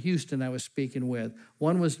church in Houston I was speaking with.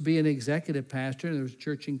 One was to be an executive pastor, and there was a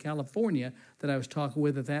church in California that I was talking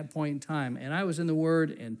with at that point in time. And I was in the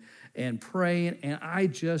Word and praying, and I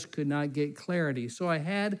just could not get clarity. So I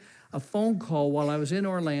had a phone call while I was in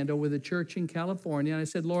Orlando with a church in California, and I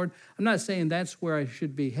said, "Lord, I'm not saying that's where I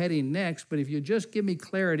should be heading next, but if you just give me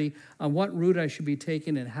clarity on what route I should be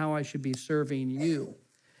taking and how I should be serving you.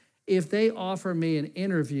 If they offer me an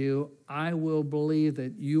interview, I will believe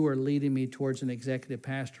that you are leading me towards an executive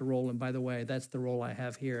pastor role. And by the way, that's the role I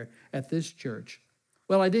have here at this church."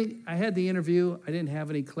 Well, I had the interview. I didn't have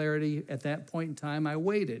any clarity at that point in time. I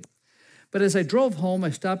waited. But as I drove home, I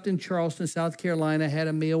stopped in Charleston, South Carolina, had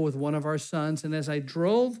a meal with one of our sons. And as I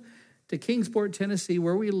drove to Kingsport, Tennessee,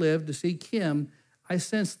 where we lived, to see Kim, I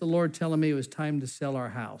sensed the Lord telling me it was time to sell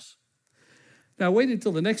our house. Now, I waited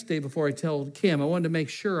until the next day before I told Kim. I wanted to make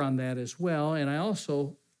sure on that as well. And I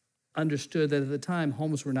also understood that at the time,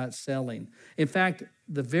 homes were not selling. In fact,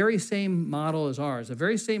 the very same model as ours, the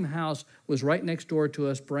very same house was right next door to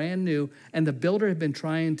us, brand new, and the builder had been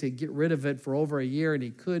trying to get rid of it for over a year, and he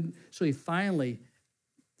couldn't. So he finally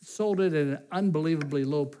sold it at an unbelievably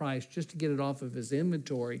low price just to get it off of his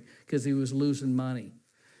inventory because he was losing money.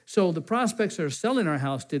 So the prospects of selling our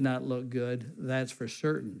house did not look good, that's for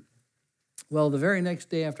certain. Well, the very next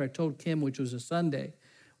day after I told Kim, which was a Sunday,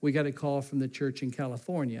 we got a call from the church in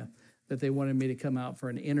California that they wanted me to come out for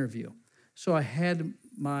an interview. So I had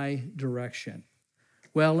my direction.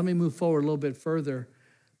 Well, let me move forward a little bit further.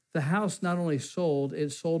 The house not only sold,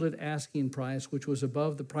 it sold at asking price, which was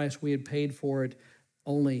above the price we had paid for it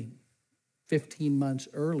only 15 months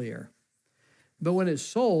earlier. But when it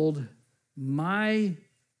sold, my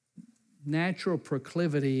natural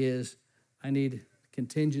proclivity is I need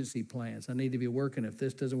contingency plans. I need to be working. If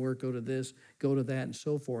this doesn't work, go to this, go to that, and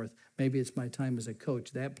so forth. Maybe it's my time as a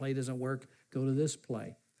coach. That play doesn't work, go to this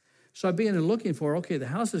play. So I began looking for, okay, the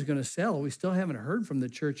house is going to sell. We still haven't heard from the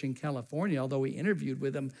church in California, although we interviewed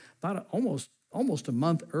with them about almost a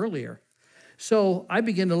month earlier. So I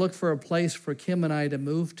began to look for a place for Kim and I to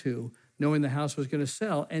move to, knowing the house was going to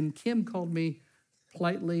sell. And Kim called me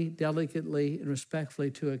politely, delicately, and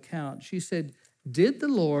respectfully to account. She said, "Did the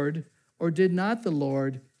Lord or did not the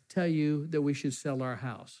Lord tell you that we should sell our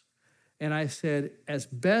house?" And I said, as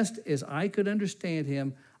best as I could understand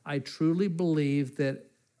him, I truly believe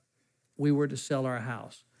that we were to sell our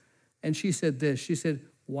house. And she said this, she said,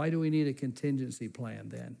 "Why do we need a contingency plan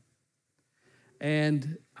then?"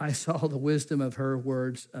 And I saw the wisdom of her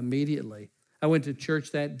words immediately. I went to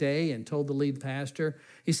church that day and told the lead pastor.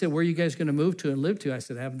 He said, "Where are you guys going to move to and live to?" I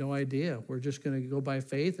said, "I have no idea. We're just going to go by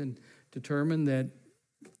faith and determine that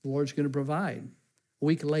the Lord's going to provide." A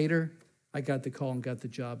week later, I got the call and got the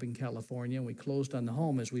job in California, and we closed on the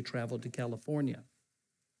home as we traveled to California.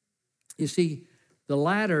 You see, the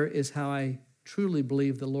latter is how I truly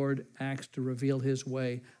believe the Lord acts to reveal his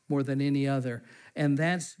way more than any other, and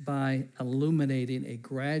that's by illuminating a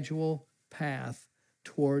gradual path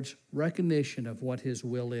towards recognition of what his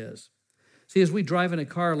will is. See, as we drive in a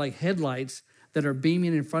car, like headlights that are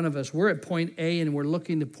beaming in front of us, we're at point A and we're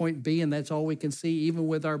looking to point B, and that's all we can see, even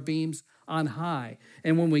with our beams on high.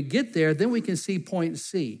 And when we get there, then we can see point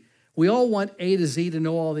C. We all want A to Z to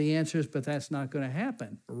know all the answers, but that's not going to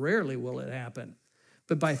happen. Rarely will it happen.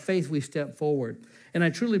 But by faith, we step forward. And I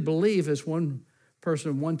truly believe, as one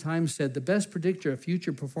person one time said, the best predictor of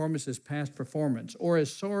future performance is past performance. Or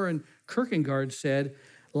as Soren Kierkegaard said,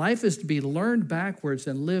 life is to be learned backwards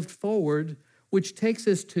and lived forward, which takes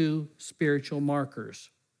us to spiritual markers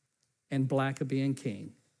and Blackaby and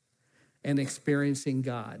King and Experiencing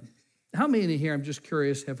God. How many here, I'm just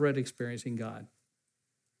curious, have read Experiencing God?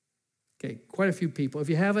 Okay, quite a few people. If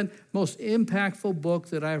you haven't, most impactful book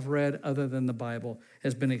that I've read other than the Bible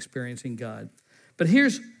has been Experiencing God. But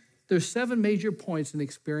here's There's 7 major points in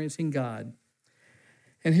experiencing God.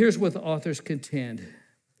 And here's what the authors contend.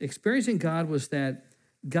 Experiencing God was that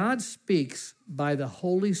God speaks by the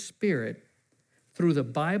Holy Spirit through the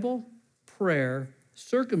Bible, prayer,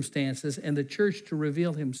 circumstances, and the church to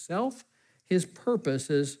reveal himself, his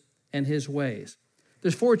purposes, and his ways.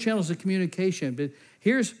 There's 4 channels of communication, but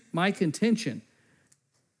here's my contention.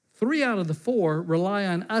 3 out of the 4 rely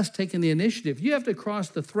on us taking the initiative. You have to cross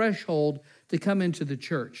the threshold to come into the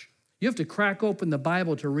church. You have to crack open the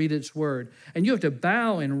Bible to read its word. And you have to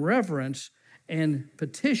bow in reverence and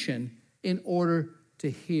petition in order to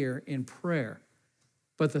hear in prayer.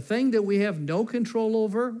 But the thing that we have no control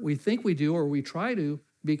over, we think we do, or we try to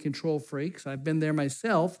be control freaks, I've been there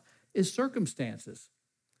myself, is circumstances.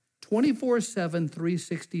 24/7,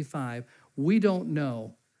 365, we don't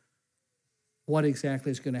know what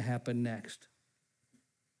exactly is going to happen next.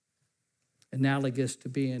 Analogous to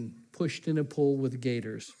being pushed in a pool with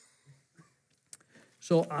gators.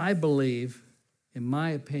 So I believe, in my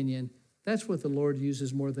opinion, that's what the Lord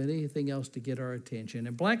uses more than anything else to get our attention.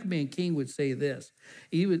 And Blackman King would say this.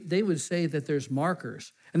 They would say that there's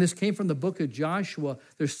markers. And this came from the book of Joshua.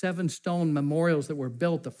 There's 7 stone memorials that were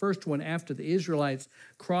built. The first one after the Israelites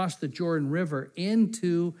crossed the Jordan River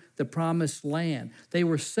into the promised land. They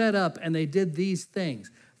were set up and they did these things.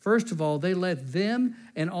 First of all, they let them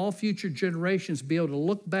and all future generations be able to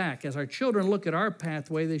look back. As our children look at our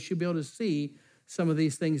pathway, they should be able to see some of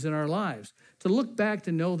these things in our lives. To look back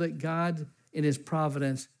to know that God, in his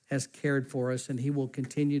providence, has cared for us and he will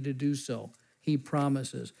continue to do so. He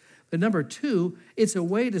promises. But number 2, it's a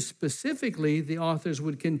way to specifically, the authors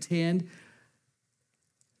would contend,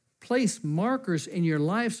 place markers in your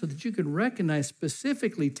life so that you can recognize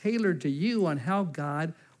specifically tailored to you on how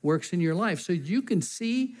God works in your life, so you can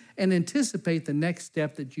see and anticipate the next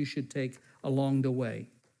step that you should take along the way.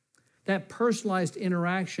 That personalized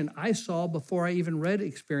interaction I saw before I even read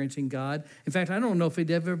Experiencing God. In fact, I don't know if it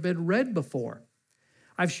had ever been read before.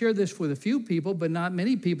 I've shared this with a few people, but not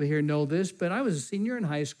many people here know this, but I was a senior in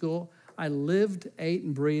high school. I lived, ate,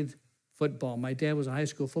 and breathed football. My dad was a high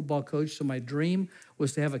school football coach, so my dream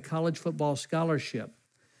was to have a college football scholarship.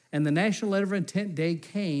 And the National Letter of Intent Day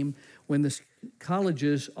came when the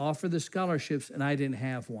colleges offered the scholarships, and I didn't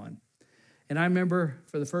have one. And I remember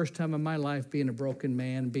for the first time in my life being a broken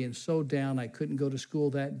man, being so down I couldn't go to school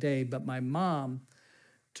that day. But my mom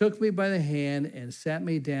took me by the hand and sat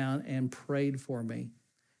me down and prayed for me.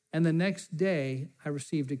 And the next day, I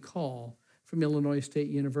received a call from Illinois State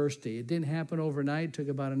University. It didn't happen overnight. It took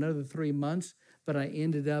about another 3 months, but I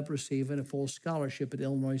ended up receiving a full scholarship at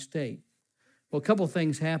Illinois State. Well, a couple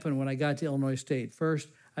things happened when I got to Illinois State. First,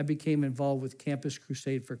 I became involved with Campus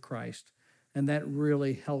Crusade for Christ, and that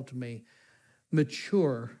really helped me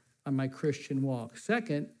mature on my Christian walk.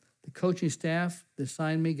 Second, the coaching staff that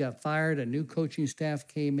signed me got fired. A new coaching staff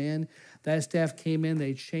came in. That staff came in.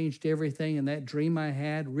 They changed everything. And that dream I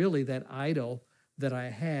had, really that idol that I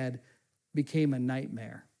had, became a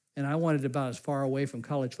nightmare. And I wanted about as far away from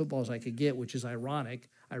college football as I could get, which is ironic,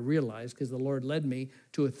 I realized, because the Lord led me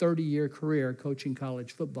to a 30-year career coaching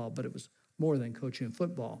college football. But it was more than coaching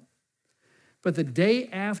football. But the day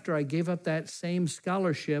after I gave up that same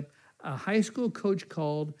scholarship, a high school coach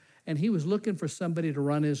called, and he was looking for somebody to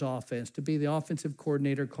run his offense, to be the offensive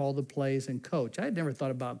coordinator, call the plays, and coach. I had never thought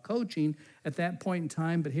about coaching at that point in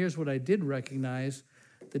time, but here's what I did recognize.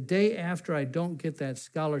 The day after I don't get that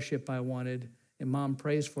scholarship I wanted, and Mom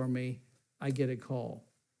prays for me, I get a call.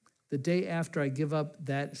 The day after I give up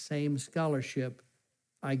that same scholarship,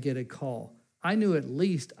 I get a call. I knew at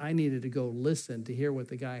least I needed to go listen to hear what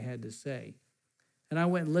the guy had to say. And I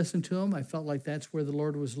went and listened to him. I felt like that's where the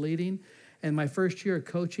Lord was leading. And my first year of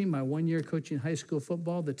coaching, my 1 year coaching high school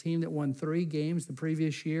football, the team that won 3 games the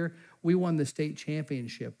previous year, we won the state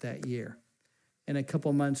championship that year. And a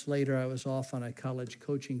couple months later, I was off on a college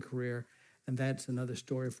coaching career. And that's another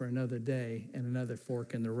story for another day and another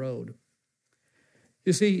fork in the road.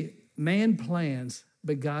 You see, man plans,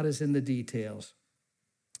 but God is in the details.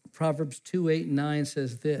 Proverbs 2:8-9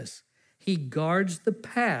 says this, He guards the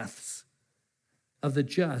paths of the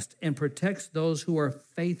just and protects those who are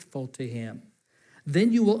faithful to him.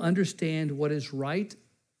 Then you will understand what is right,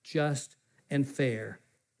 just, and fair,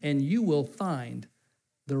 and you will find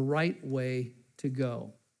the right way to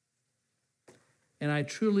go. And I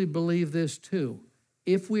truly believe this too.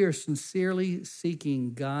 If we are sincerely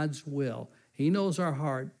seeking God's will, he knows our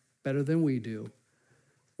heart better than we do,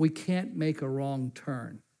 we can't make a wrong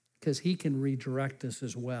turn because he can redirect us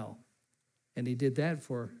as well. And he did that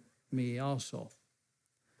for me also.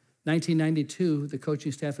 1992, the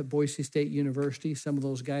coaching staff at Boise State University, some of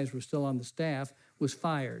those guys were still on the staff, was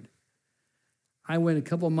fired. I went a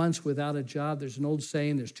couple months without a job. There's an old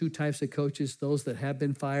saying, there's two types of coaches, those that have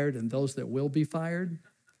been fired and those that will be fired.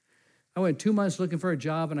 I went 2 months looking for a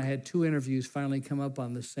job, and I had 2 interviews finally come up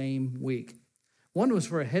on the same week. One was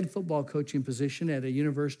for a head football coaching position at a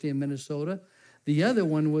university in Minnesota. The other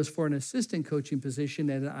one was for an assistant coaching position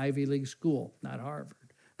at an Ivy League school, not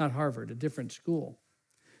Harvard, a different school.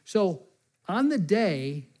 So on the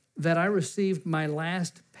day that I received my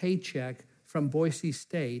last paycheck from Boise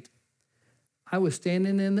State, I was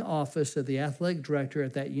standing in the office of the athletic director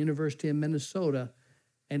at that university in Minnesota,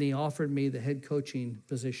 and he offered me the head coaching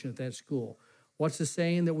position at that school. What's the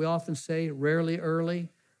saying that we often say? Rarely early,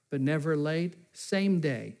 but never late. Same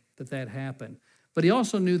day that happened. But he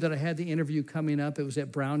also knew that I had the interview coming up. It was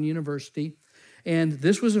at Brown University, and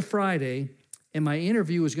this was a Friday, and my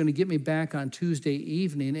interview was going to get me back on Tuesday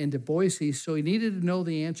evening into Boise, so he needed to know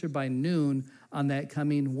the answer by noon on that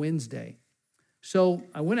coming Wednesday. So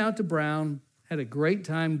I went out to Brown, had a great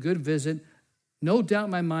time, good visit. No doubt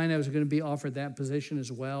in my mind I was going to be offered that position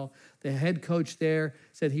as well. The head coach there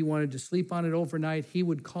said he wanted to sleep on it overnight. He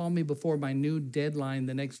would call me before my new deadline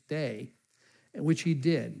the next day, which he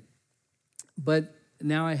did. But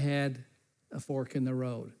now I had a fork in the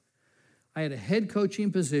road. I had a head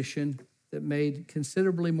coaching position that made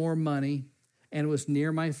considerably more money and was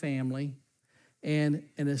near my family, and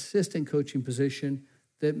an assistant coaching position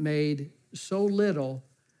that made so little.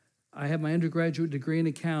 I have my undergraduate degree in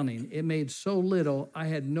accounting. It made so little, I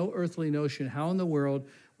had no earthly notion how in the world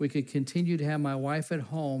we could continue to have my wife at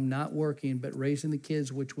home, not working, but raising the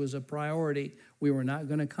kids, which was a priority. We were not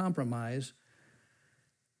going to compromise,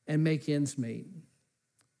 and make ends meet.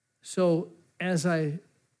 So as I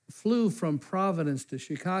flew from Providence to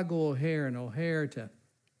Chicago O'Hare and O'Hare to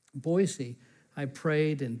Boise, I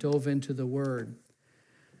prayed and dove into the Word.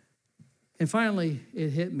 And finally, it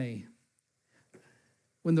hit me.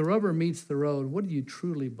 When the rubber meets the road, what do you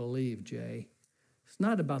truly believe, Jay? It's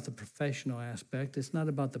not about the professional aspect. It's not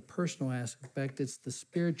about the personal aspect. It's the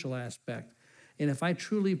spiritual aspect. And if I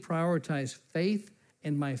truly prioritize faith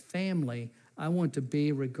and my family, I want to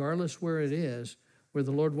be, regardless where it is, where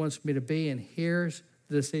the Lord wants me to be. And here's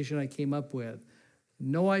the decision I came up with.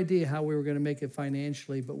 No idea how we were going to make it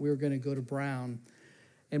financially, but we were going to go to Brown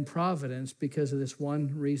and Providence because of this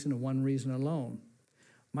one reason and one reason alone.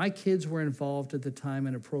 My kids were involved at the time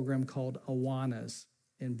in a program called Awanas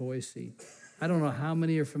in Boise. I don't know how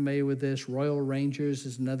many are familiar with this. Royal Rangers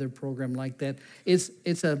is another program like that.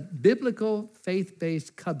 It's a biblical,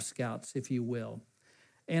 faith-based Cub Scouts, if you will.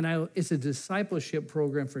 And it's a discipleship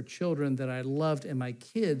program for children that I loved and my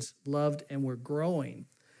kids loved and were growing.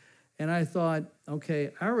 And I thought,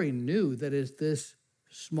 okay, I already knew that as this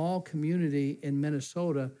small community in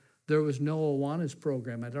Minnesota, there was no Awanas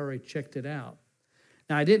program. I'd already checked it out.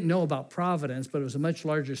 Now, I didn't know about Providence, but it was a much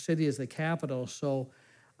larger city as the capital, so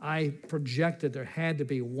I projected there had to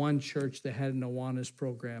be one church that had an Awanas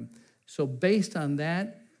program. So based on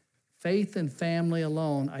that, faith and family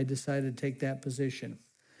alone, I decided to take that position.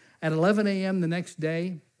 At 11 a.m. the next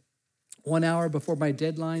day, 1 hour before my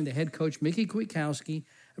deadline, the head coach, Mickey Kwiatkowski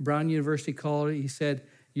at Brown University, called. He said,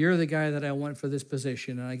 "You're the guy that I want for this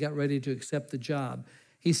position," and I got ready to accept the job.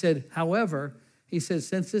 He said, however, since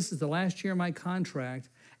this is the last year of my contract,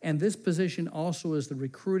 and this position also is the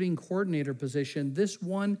recruiting coordinator position, this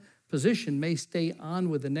one position may stay on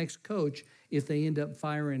with the next coach if they end up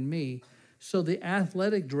firing me. So the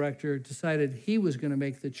athletic director decided he was going to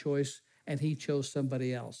make the choice, and he chose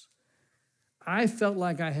somebody else. I felt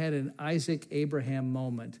like I had an Isaac Abraham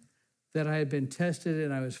moment, that I had been tested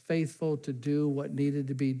and I was faithful to do what needed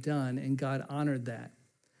to be done, and God honored that.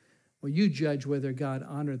 Well, you judge whether God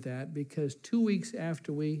honored that, because 2 weeks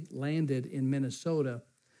after we landed in Minnesota,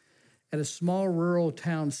 at a small rural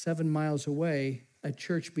town 7 miles away, a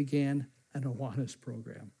church began an Awanas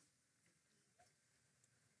program.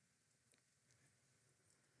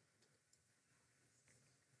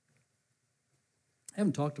 I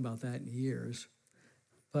haven't talked about that in years,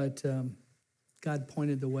 but God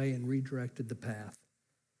pointed the way and redirected the path.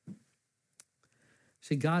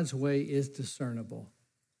 See, God's way is discernible.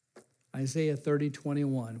 Isaiah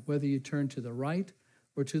 30:21, whether you turn to the right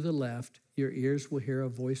or to the left, your ears will hear a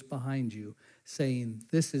voice behind you saying,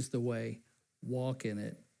 "This is the way, walk in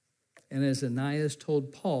it." And as Ananias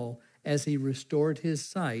told Paul as he restored his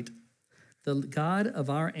sight, the God of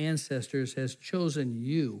our ancestors has chosen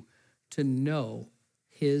you to know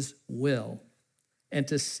his will and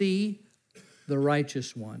to see the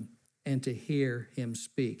righteous one and to hear him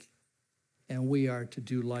speak. And we are to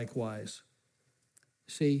do likewise.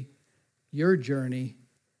 See, your journey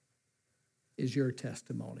is your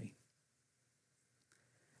testimony.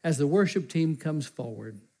 As the worship team comes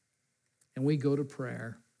forward, and we go to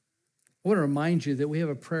prayer. I want to remind you that we have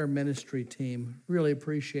a prayer ministry team. Really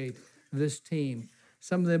appreciate this team.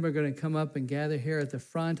 Some of them are going to come up and gather here at the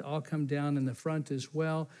front. I'll come down in the front as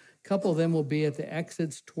well. A couple of them will be at the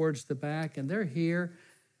exits towards the back, and they're here.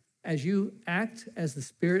 As you act as the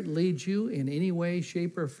Spirit leads you in any way,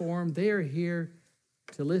 shape, or form, they are here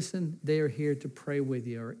to listen. They are here to pray with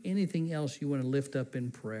you, or anything else you want to lift up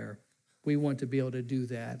in prayer. We want to be able to do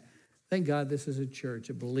that. Thank God this is a church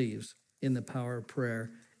that believes in the power of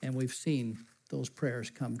prayer, and we've seen those prayers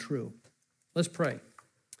come true. Let's pray.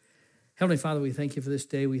 Heavenly Father, we thank you for this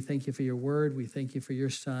day. We thank you for your word. We thank you for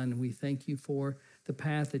your Son. We thank you for the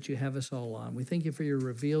path that you have us all on. We thank you for your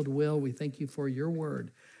revealed will. We thank you for your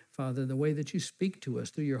word, Father, the way that you speak to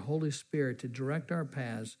us through your Holy Spirit to direct our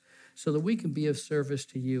paths so that we can be of service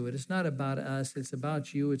to you. It is not about us. It's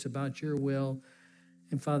about you. It's about your will.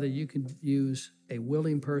 And Father, you can use a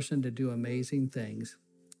willing person to do amazing things.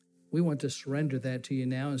 We want to surrender that to you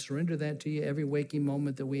now and surrender that to you every waking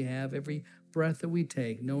moment that we have, every breath that we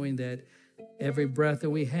take, knowing that every breath that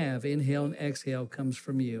we have, inhale and exhale, comes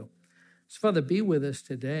from you. So, Father, be with us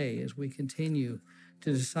today as we continue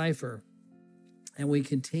to decipher and we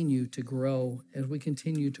continue to grow, as we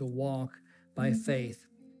continue to walk by faith.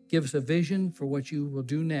 Give us a vision for what you will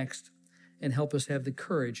do next and help us have the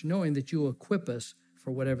courage, knowing that you will equip us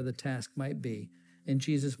for whatever the task might be. In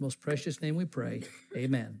Jesus' most precious name we pray,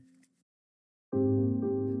 amen.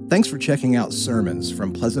 Thanks for checking out sermons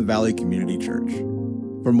from Pleasant Valley Community Church.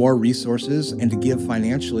 For more resources and to give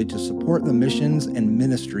financially to support the missions and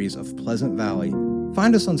ministries of Pleasant Valley,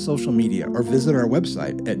 find us on social media or visit our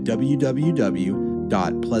website at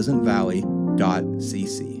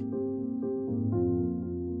www.pleasantvalley.cc.